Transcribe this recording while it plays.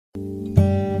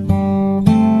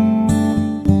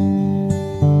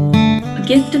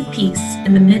gift of peace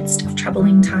in the midst of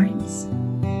troubling times.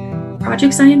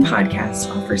 Project Zion Podcast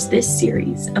offers this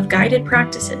series of guided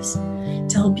practices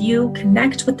to help you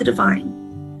connect with the divine,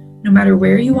 no matter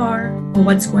where you are or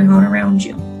what's going on around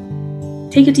you.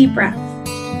 Take a deep breath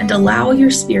and allow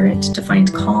your spirit to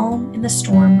find calm in the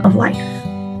storm of life.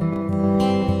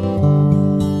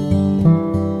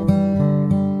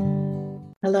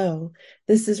 Hello,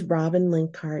 this is Robin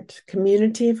Linkhart,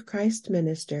 Community of Christ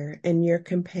Minister, and your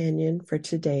companion for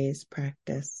today's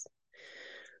practice.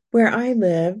 Where I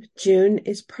live, June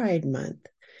is Pride Month.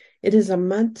 It is a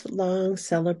month-long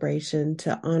celebration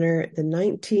to honor the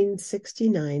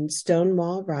 1969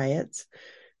 Stonewall riots,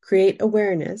 create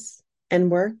awareness, and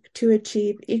work to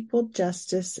achieve equal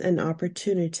justice and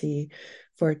opportunity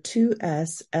for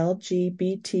 2S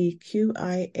LGBTQIA+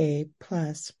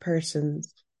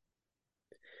 persons.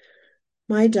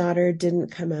 My daughter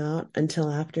didn't come out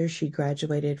until after she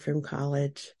graduated from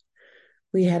college.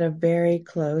 We had a very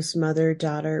close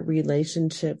mother-daughter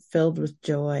relationship filled with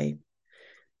joy.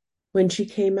 When she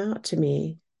came out to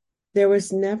me, there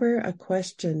was never a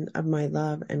question of my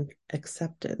love and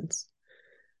acceptance.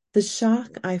 The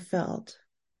shock I felt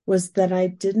was that I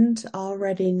didn't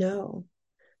already know.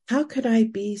 How could I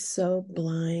be so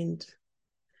blind?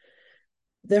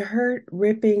 The hurt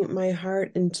ripping my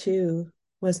heart in two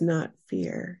was not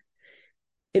fear.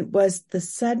 It was the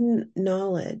sudden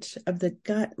knowledge of the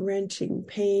gut-wrenching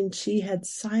pain she had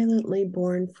silently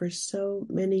borne for so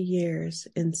many years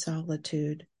in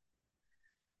solitude.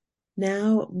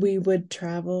 Now we would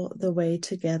travel the way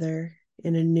together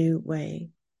in a new way,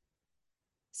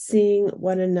 seeing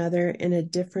one another in a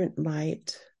different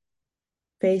light,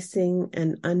 facing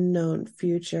an unknown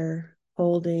future,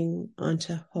 holding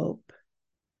onto hope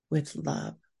with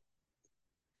love.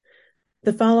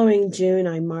 The following June,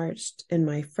 I marched in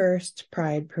my first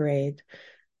Pride Parade,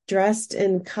 dressed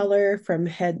in color from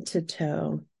head to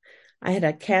toe. I had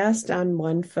a cast on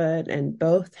one foot and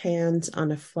both hands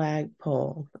on a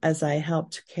flagpole as I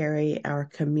helped carry our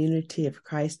Community of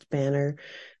Christ banner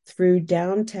through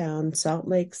downtown Salt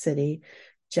Lake City,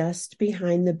 just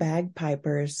behind the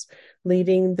bagpipers,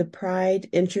 leading the Pride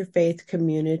interfaith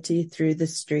community through the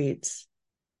streets.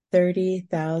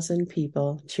 30,000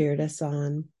 people cheered us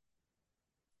on.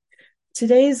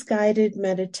 Today's guided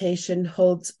meditation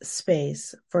holds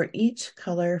space for each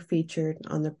color featured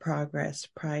on the Progress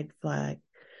Pride flag.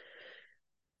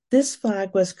 This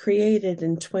flag was created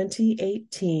in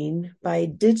 2018 by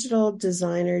digital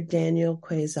designer Daniel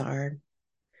Quasar.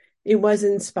 It was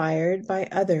inspired by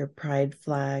other Pride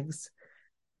flags.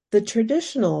 The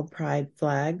traditional Pride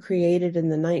flag, created in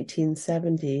the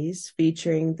 1970s,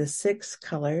 featuring the 6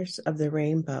 colors of the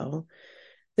rainbow,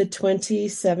 the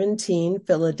 2017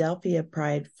 Philadelphia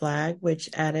Pride flag, which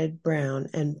added brown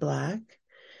and black,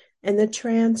 and the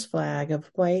trans flag of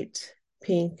white,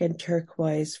 pink, and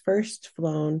turquoise, first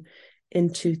flown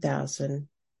in 2000.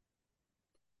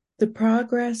 The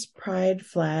Progress Pride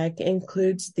flag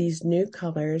includes these new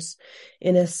colors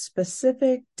in a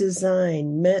specific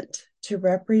design meant to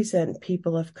represent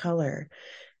people of color,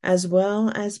 as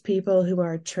well as people who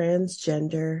are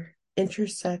transgender,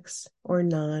 intersex, or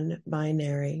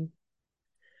non-binary.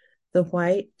 The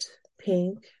white,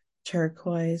 pink,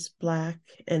 turquoise, black,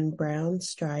 and brown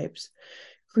stripes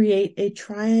create a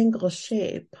triangle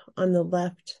shape on the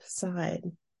left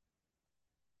side,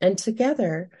 and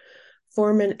together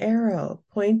form an arrow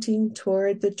pointing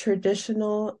toward the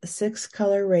traditional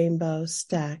 6-color rainbow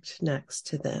stacked next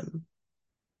to them.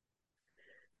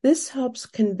 This helps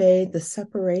convey the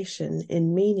separation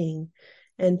in meaning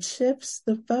and shifts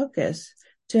the focus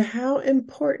to how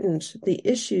important the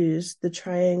issues the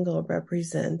triangle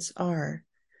represents are.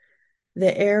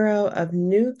 The arrow of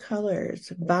new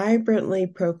colors vibrantly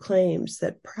proclaims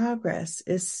that progress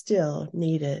is still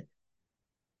needed.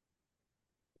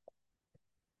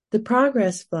 The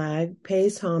Progress flag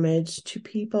pays homage to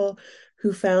people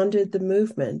who founded the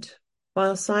movement,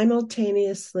 while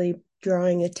simultaneously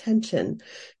drawing attention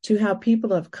to how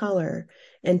people of color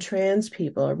and trans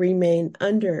people remain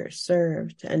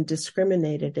underserved and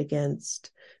discriminated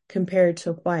against compared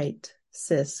to white,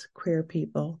 cis, queer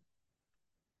people.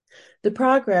 The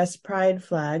Progress Pride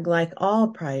flag, like all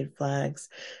Pride flags,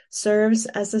 serves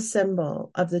as a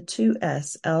symbol of the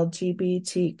 2S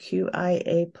LGBTQIA+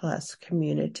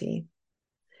 community.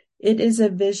 It is a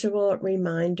visual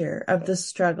reminder of the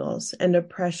struggles and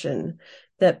oppression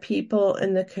that people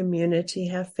in the community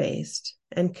have faced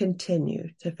and continue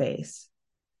to face.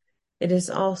 It is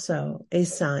also a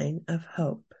sign of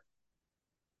hope.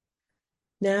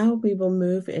 Now we will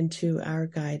move into our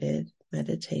guided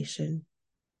meditation.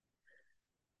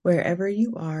 Wherever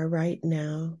you are right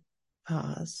now,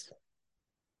 pause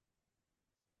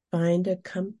Find a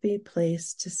comfy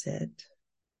place to sit.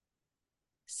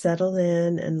 Settle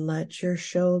in and let your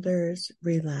shoulders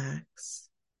relax.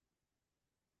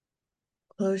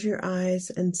 Close your eyes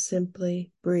and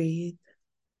simply breathe.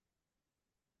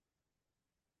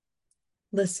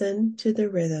 Listen to the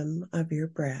rhythm of your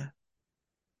breath.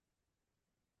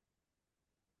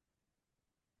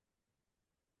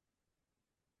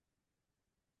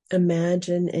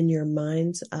 Imagine in your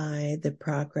mind's eye the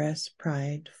Progress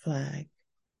Pride flag.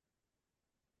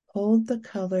 Hold the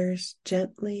colors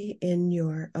gently in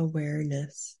your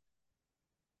awareness.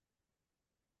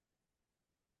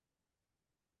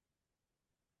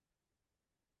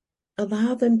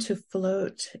 Allow them to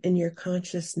float in your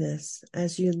consciousness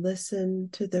as you listen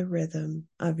to the rhythm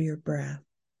of your breath.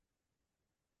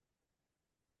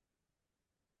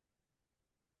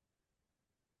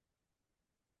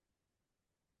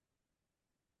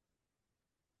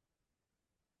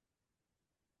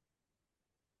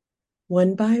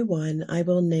 One by one, I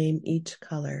will name each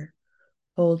color,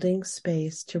 holding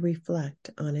space to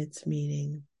reflect on its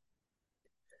meaning.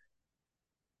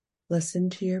 Listen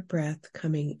to your breath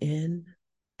coming in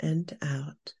and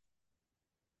out.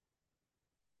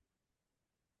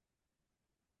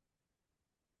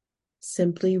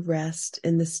 Simply rest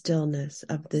in the stillness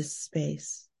of this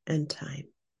space and time.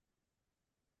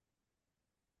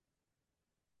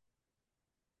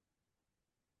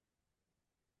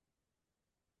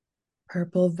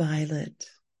 Purple violet,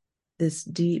 this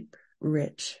deep,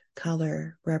 rich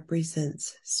color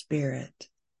represents spirit.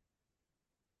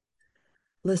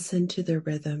 Listen to the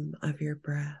rhythm of your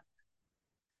breath.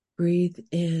 Breathe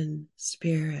in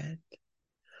spirit.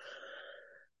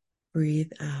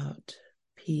 Breathe out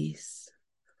peace.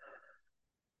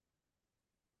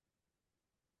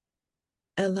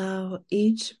 Allow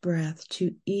each breath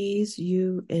to ease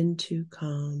you into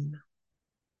calm.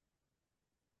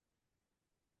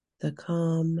 The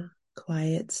calm,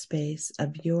 quiet space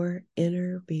of your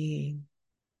inner being.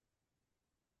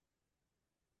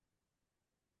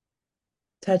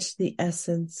 Touch the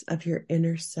essence of your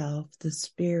inner self, the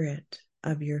spirit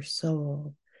of your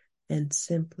soul, and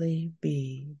simply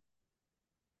be.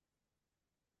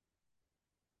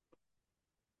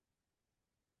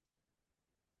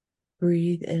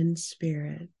 Breathe in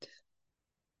spirit.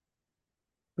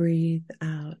 Breathe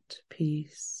out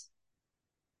peace.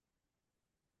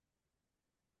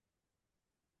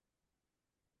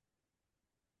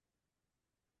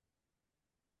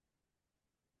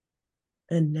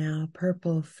 And now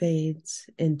purple fades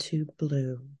into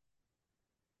blue.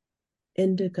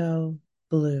 Indigo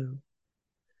blue.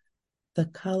 The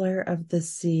color of the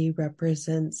sea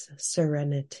represents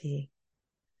serenity.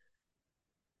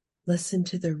 Listen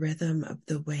to the rhythm of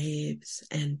the waves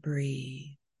and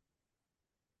breathe.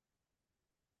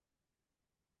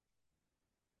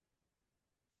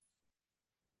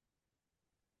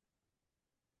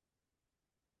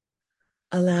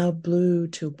 Allow blue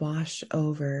to wash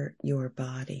over your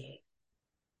body.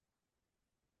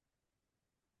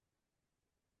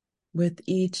 With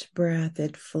each breath,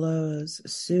 it flows,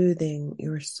 soothing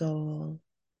your soul.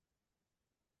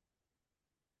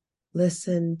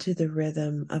 Listen to the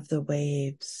rhythm of the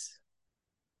waves.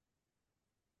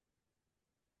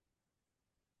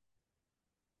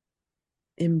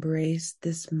 Embrace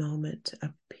this moment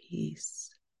of peace.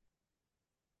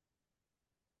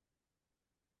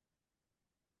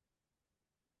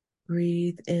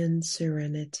 Breathe in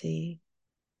serenity,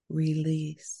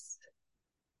 release.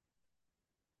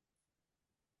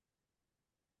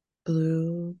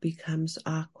 Blue becomes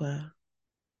aqua,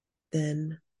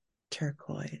 then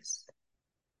turquoise.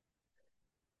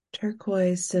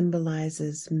 Turquoise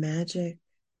symbolizes magic,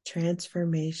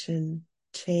 transformation,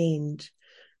 change,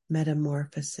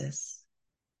 metamorphosis.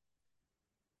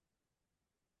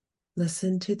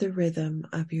 Listen to the rhythm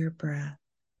of your breath.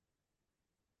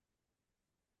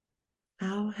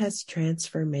 How has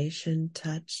transformation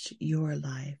touched your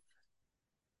life?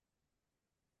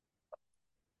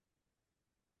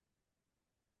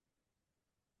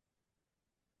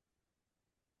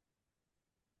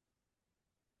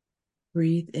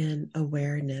 Breathe in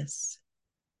awareness.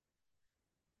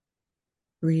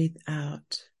 Breathe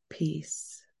out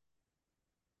peace.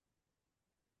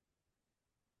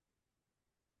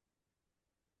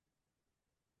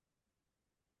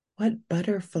 What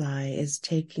butterfly is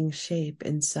taking shape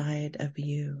inside of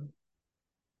you?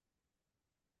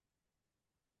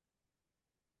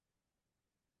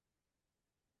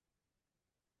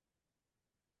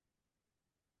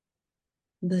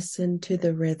 Listen to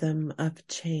the rhythm of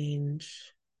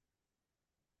change.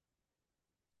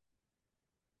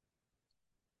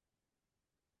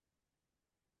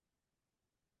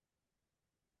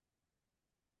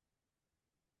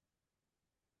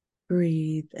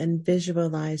 Breathe and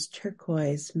visualize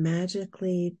turquoise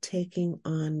magically taking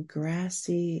on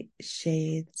grassy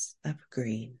shades of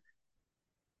green.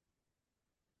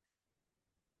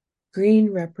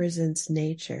 Green represents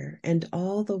nature and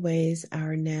all the ways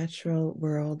our natural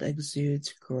world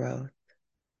exudes growth.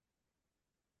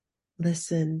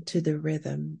 Listen to the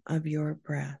rhythm of your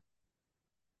breath.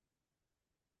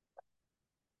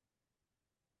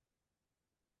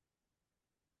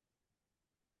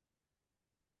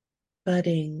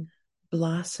 Budding,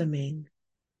 blossoming,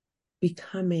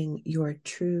 becoming your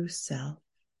true self.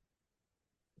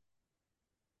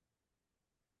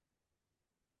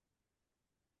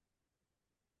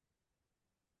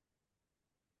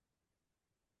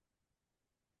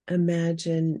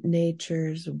 Imagine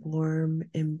nature's warm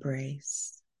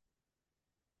embrace.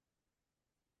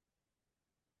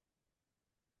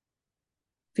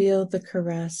 Feel the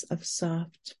caress of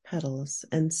soft petals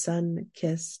and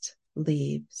sun-kissed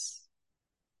leaves.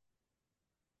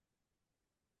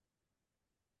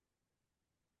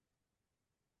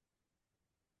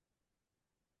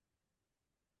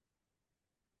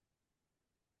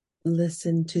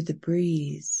 Listen to the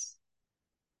breeze.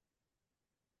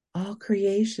 All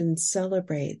creation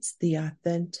celebrates the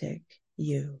authentic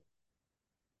you.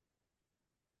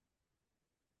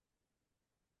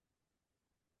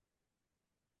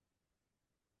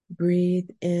 Breathe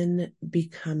in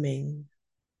becoming.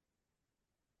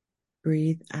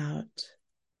 Breathe out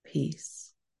peace.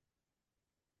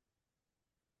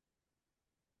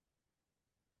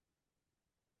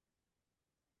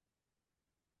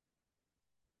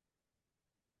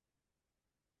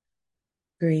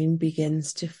 Green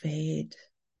begins to fade,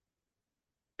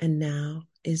 and now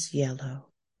is yellow.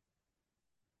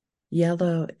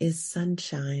 Yellow is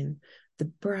sunshine, the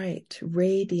bright,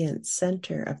 radiant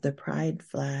center of the pride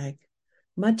flag.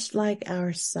 Much like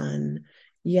our sun,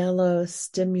 yellow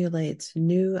stimulates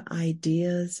new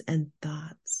ideas and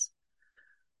thoughts.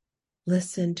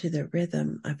 Listen to the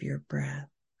rhythm of your breath.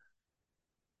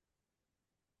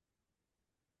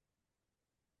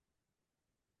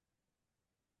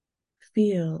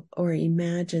 Feel or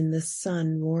imagine the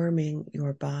sun warming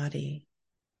your body.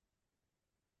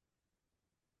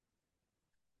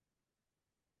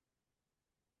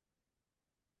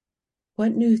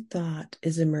 What new thought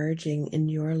is emerging in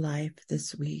your life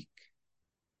this week?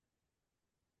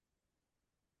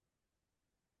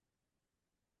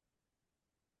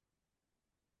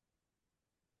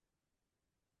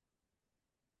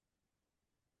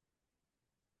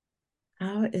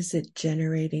 How is it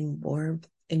generating warmth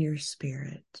in your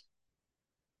spirit?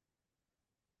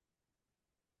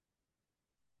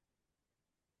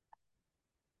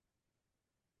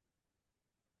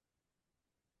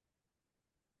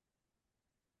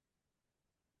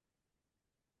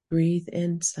 Breathe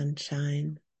in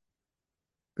sunshine.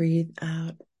 Breathe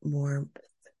out warmth.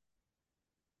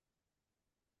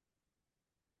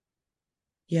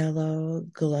 Yellow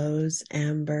glows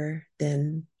amber,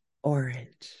 then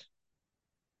orange.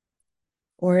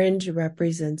 Orange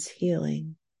represents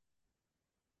healing.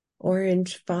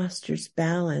 Orange fosters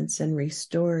balance and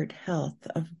restored health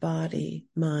of body,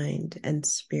 mind, and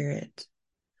spirit.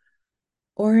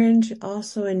 Orange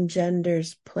also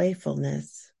engenders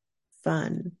playfulness,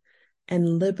 fun,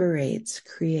 and liberates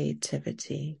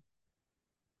creativity.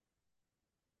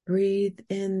 Breathe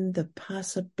in the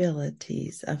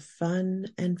possibilities of fun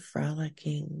and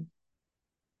frolicking.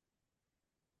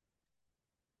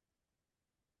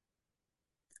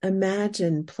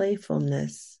 Imagine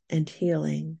playfulness and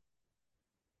healing.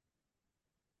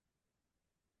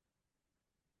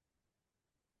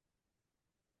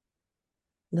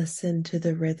 Listen to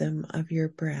the rhythm of your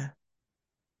breath.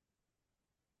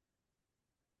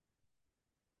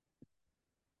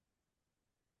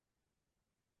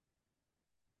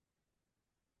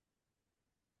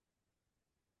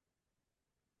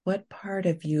 What part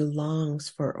of you longs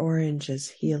for orange's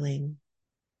healing?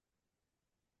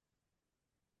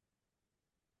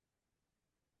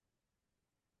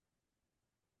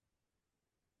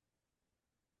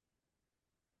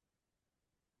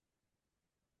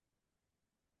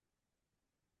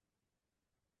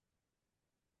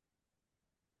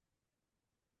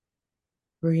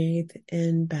 Breathe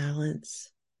in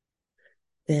balance,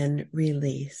 then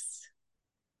release.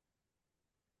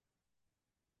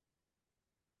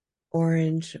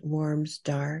 Orange warms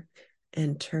dark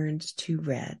and turns to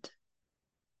red.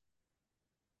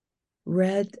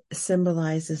 Red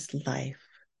symbolizes life.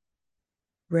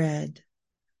 Red,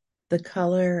 the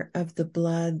color of the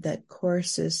blood that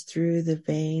courses through the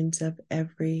veins of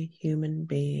every human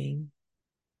being.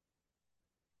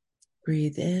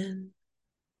 Breathe in,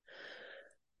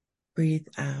 breathe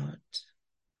out.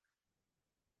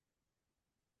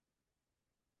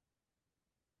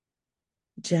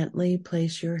 Gently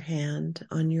place your hand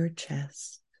on your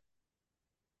chest.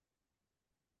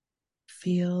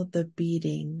 Feel the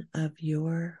beating of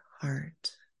your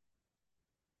heart.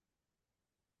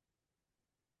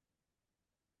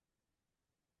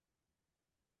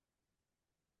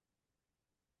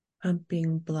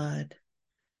 Pumping blood,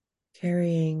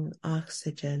 carrying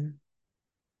oxygen,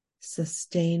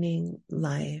 sustaining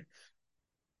life.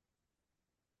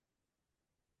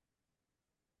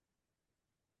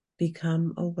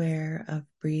 Become aware of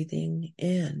breathing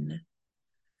in.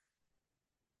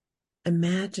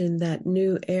 Imagine that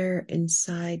new air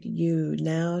inside you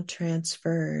now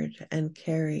transferred and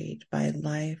carried by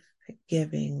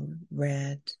life-giving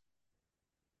red.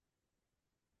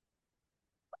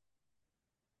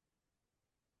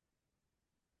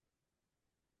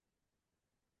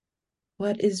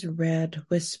 What is red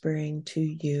whispering to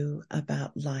you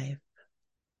about life?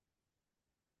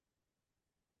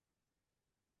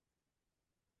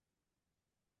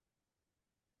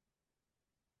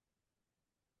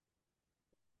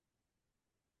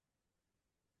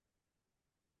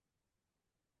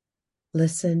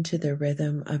 Listen to the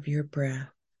rhythm of your breath.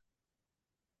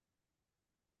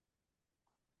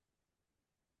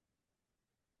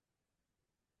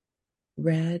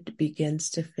 Red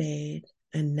begins to fade,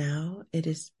 and now it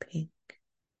is pink.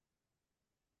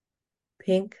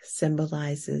 Pink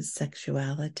symbolizes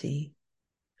sexuality.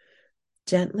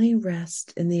 Gently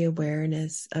rest in the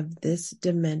awareness of this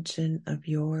dimension of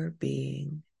your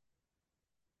being.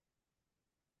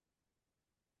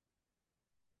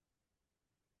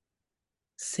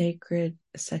 Sacred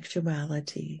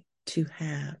sexuality to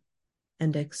have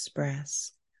and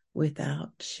express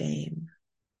without shame.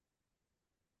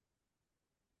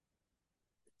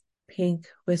 Pink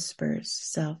whispers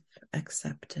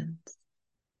self-acceptance.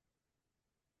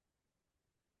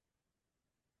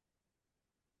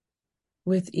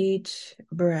 With each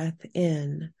breath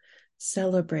in,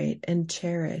 celebrate and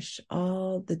cherish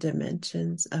all the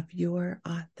dimensions of your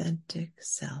authentic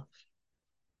self.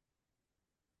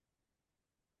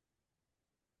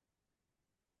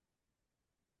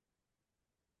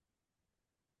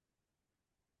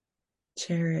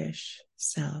 Cherish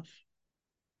self.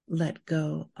 Let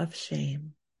go of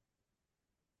shame.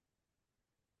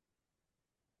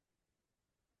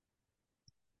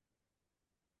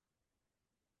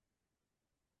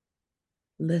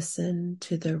 Listen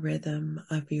to the rhythm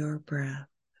of your breath.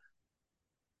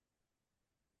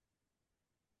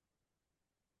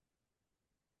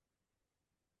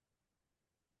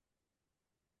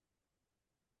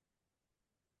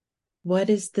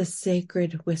 What is the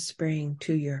sacred whispering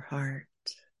to your heart?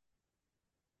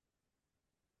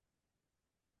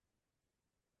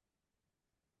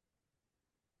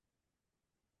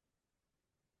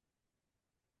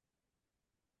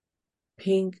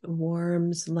 Pink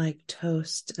warms like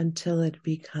toast until it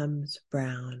becomes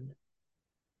brown.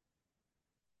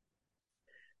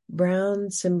 Brown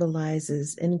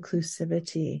symbolizes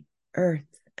inclusivity, earth,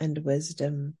 and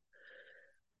wisdom.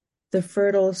 The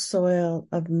fertile soil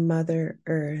of Mother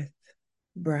Earth,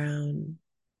 brown.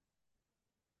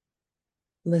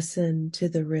 Listen to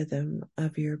the rhythm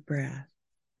of your breath.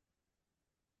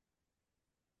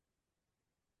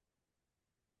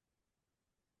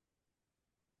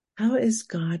 How is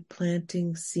God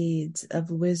planting seeds of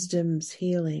wisdom's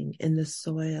healing in the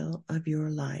soil of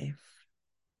your life?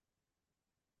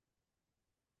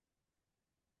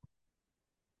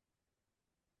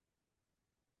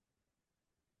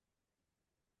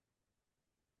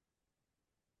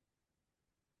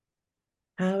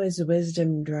 How is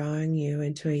wisdom drawing you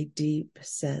into a deep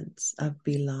sense of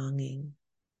belonging?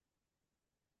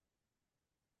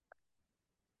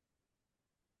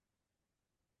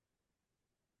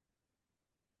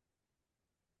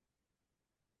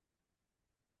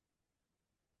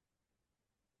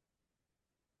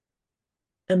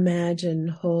 Imagine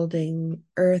holding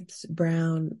Earth's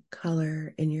brown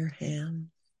color in your hand.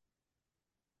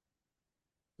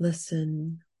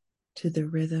 Listen to the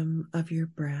rhythm of your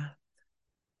breath.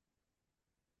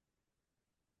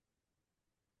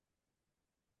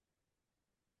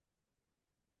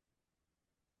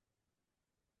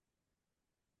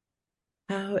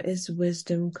 How is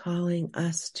wisdom calling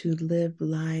us to live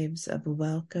lives of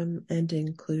welcome and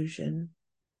inclusion?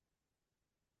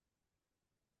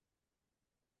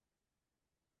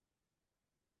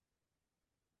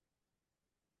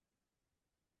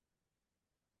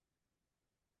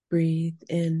 Breathe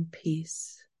in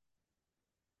peace.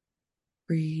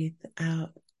 Breathe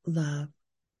out love.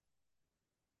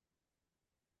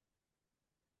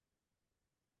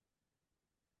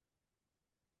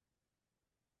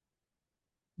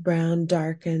 Brown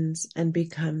darkens and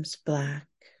becomes black.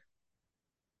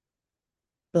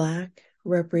 Black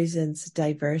represents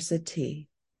diversity,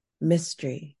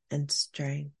 mystery, and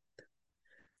strength.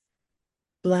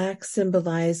 Black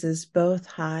symbolizes both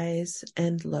highs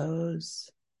and lows.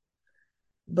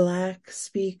 Black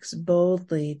speaks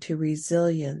boldly to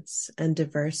resilience and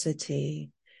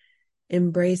diversity,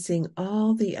 embracing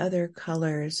all the other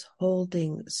colors,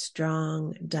 holding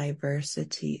strong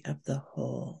diversity of the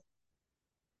whole.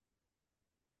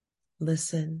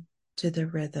 Listen to the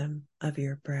rhythm of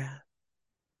your breath.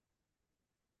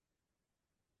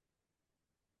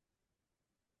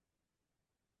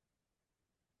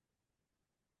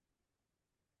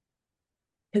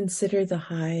 Consider the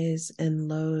highs and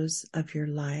lows of your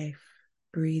life,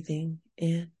 breathing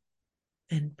in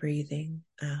and breathing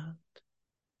out.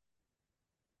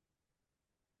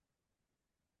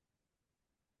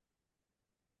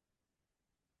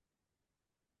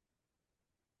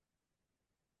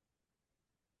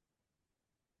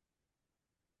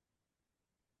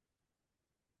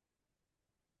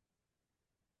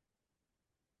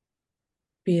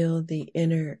 Feel the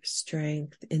inner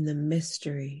strength in the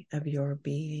mystery of your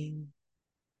being.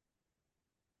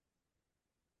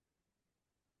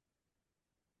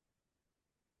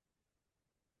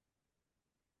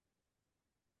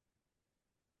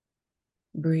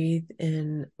 Breathe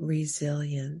in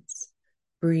resilience.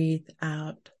 Breathe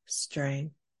out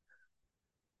strength.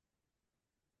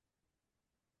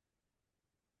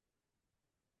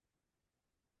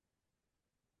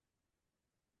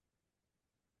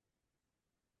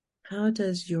 How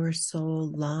does your soul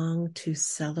long to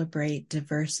celebrate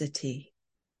diversity?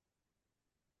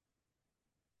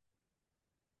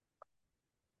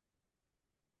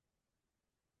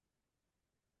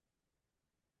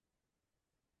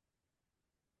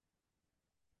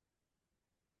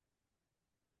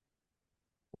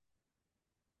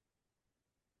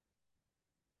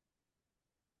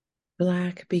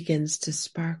 Black begins to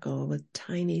sparkle with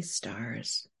tiny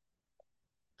stars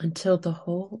until the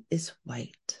whole is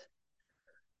white.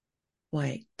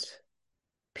 White,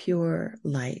 pure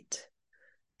light,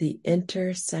 the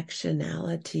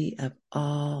intersectionality of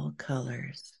all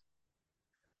colors.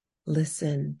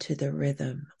 Listen to the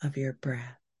rhythm of your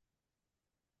breath.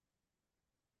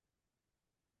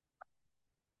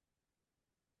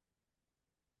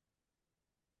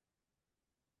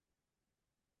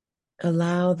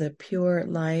 Allow the pure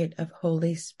light of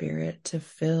Holy Spirit to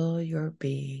fill your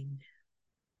being.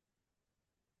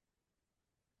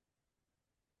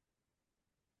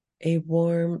 A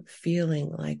warm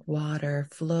feeling like water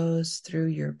flows through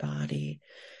your body,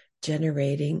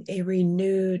 generating a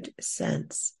renewed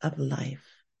sense of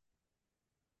life.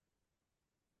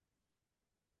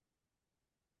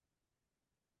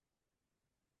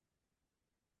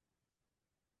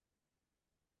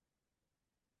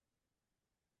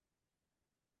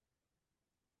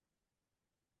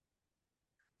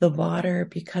 The water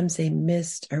becomes a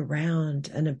mist around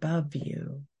and above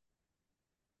you.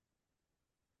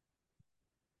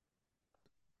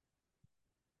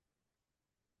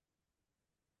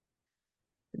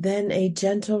 Then a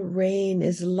gentle rain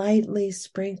is lightly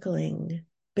sprinkling,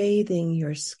 bathing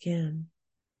your skin.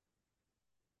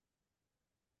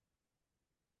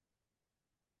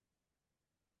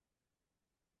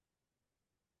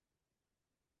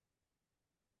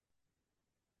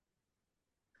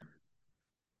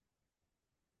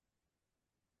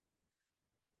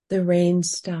 The rain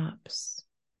stops.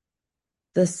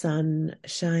 The sun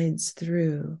shines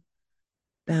through,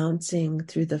 bouncing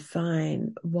through the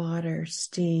fine water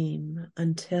steam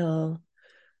until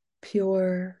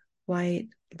pure white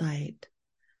light,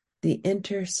 the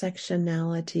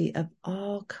intersectionality of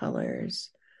all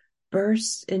colors,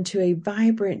 bursts into a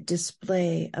vibrant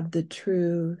display of the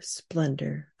true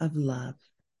splendor of love.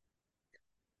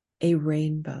 A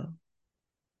rainbow,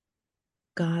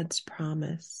 God's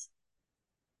promise,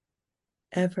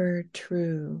 ever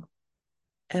true,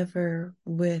 ever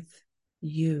with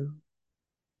you,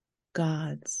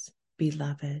 God's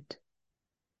beloved.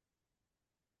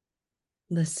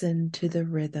 Listen to the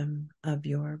rhythm of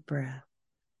your breath.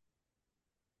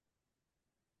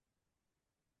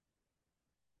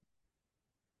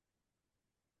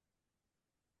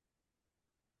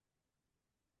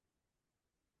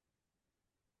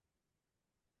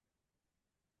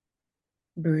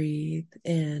 Breathe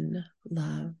in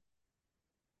love.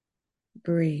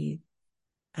 Breathe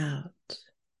out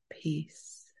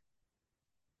peace.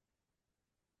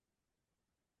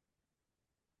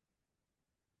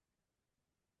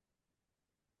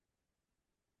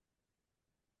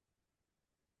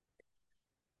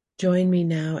 Join me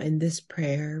now in this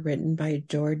prayer written by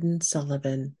Jordan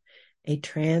Sullivan, a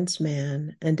trans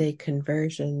man and a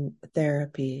conversion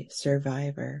therapy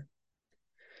survivor.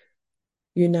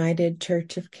 United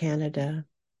Church of Canada,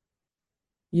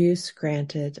 use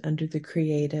granted under the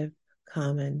Creative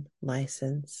Commons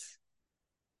license.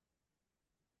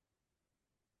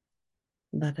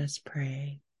 Let us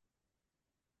pray.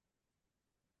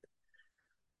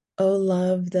 O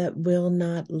love that will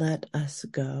not let us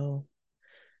go,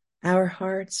 our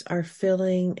hearts are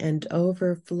filling and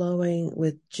overflowing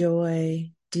with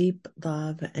joy, deep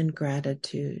love, and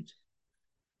gratitude.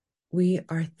 We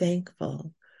are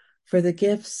thankful for the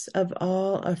gifts of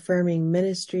all affirming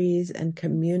ministries and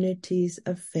communities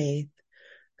of faith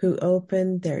who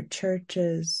open their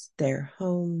churches, their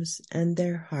homes, and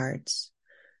their hearts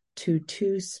to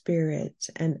Two-Spirit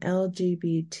and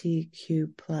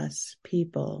LGBTQ plus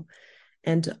people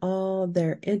and all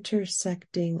their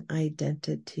intersecting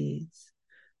identities,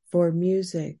 for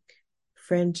music,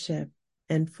 friendship,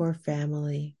 and for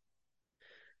family.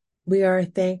 We are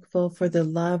thankful for the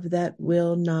love that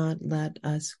will not let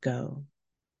us go.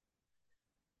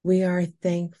 We are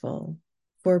thankful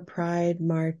for Pride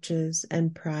marches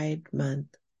and Pride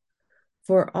Month,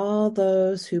 for all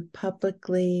those who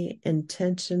publicly,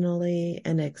 intentionally,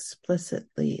 and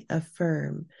explicitly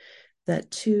affirm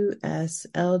that 2S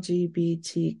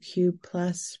LGBTQ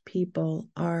plus people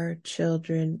are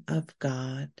children of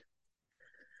God.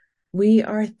 We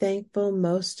are thankful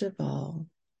most of all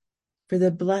for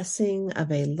the blessing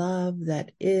of a love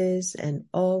that is and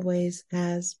always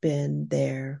has been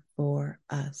there for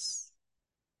us.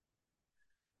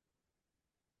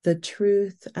 The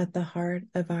truth at the heart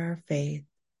of our faith,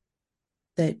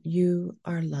 that you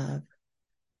are love,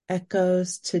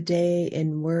 echoes today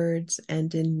in words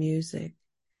and in music,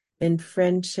 in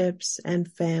friendships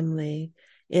and family,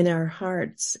 in our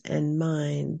hearts and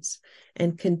minds,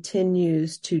 and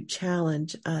continues to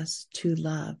challenge us to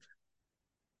love.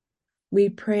 We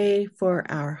pray for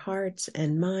our hearts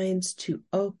and minds to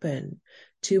open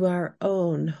to our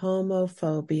own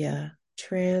homophobia,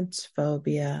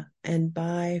 transphobia, and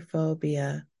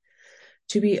biphobia,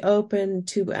 to be open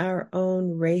to our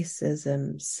own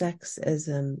racism,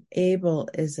 sexism,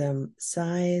 ableism,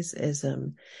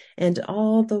 sizeism, and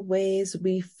all the ways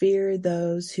we fear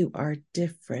those who are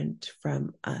different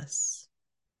from us.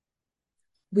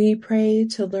 We pray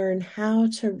to learn how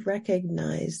to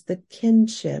recognize the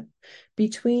kinship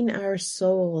between our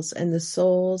souls and the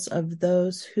souls of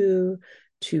those who,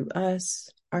 to us,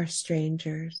 are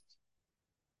strangers.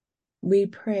 We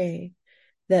pray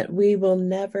that we will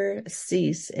never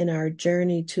cease in our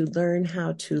journey to learn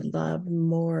how to love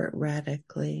more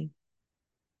radically.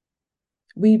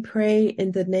 We pray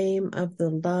in the name of the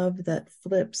love that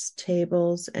flips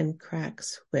tables and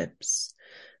cracks whips,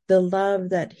 the love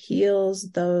that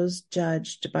heals those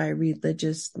judged by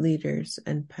religious leaders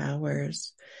and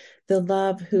powers, the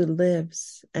love who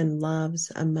lives and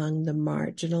loves among the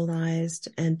marginalized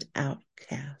and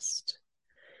outcast.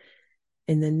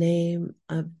 In the name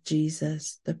of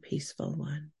Jesus, the peaceful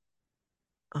one.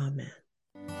 Amen.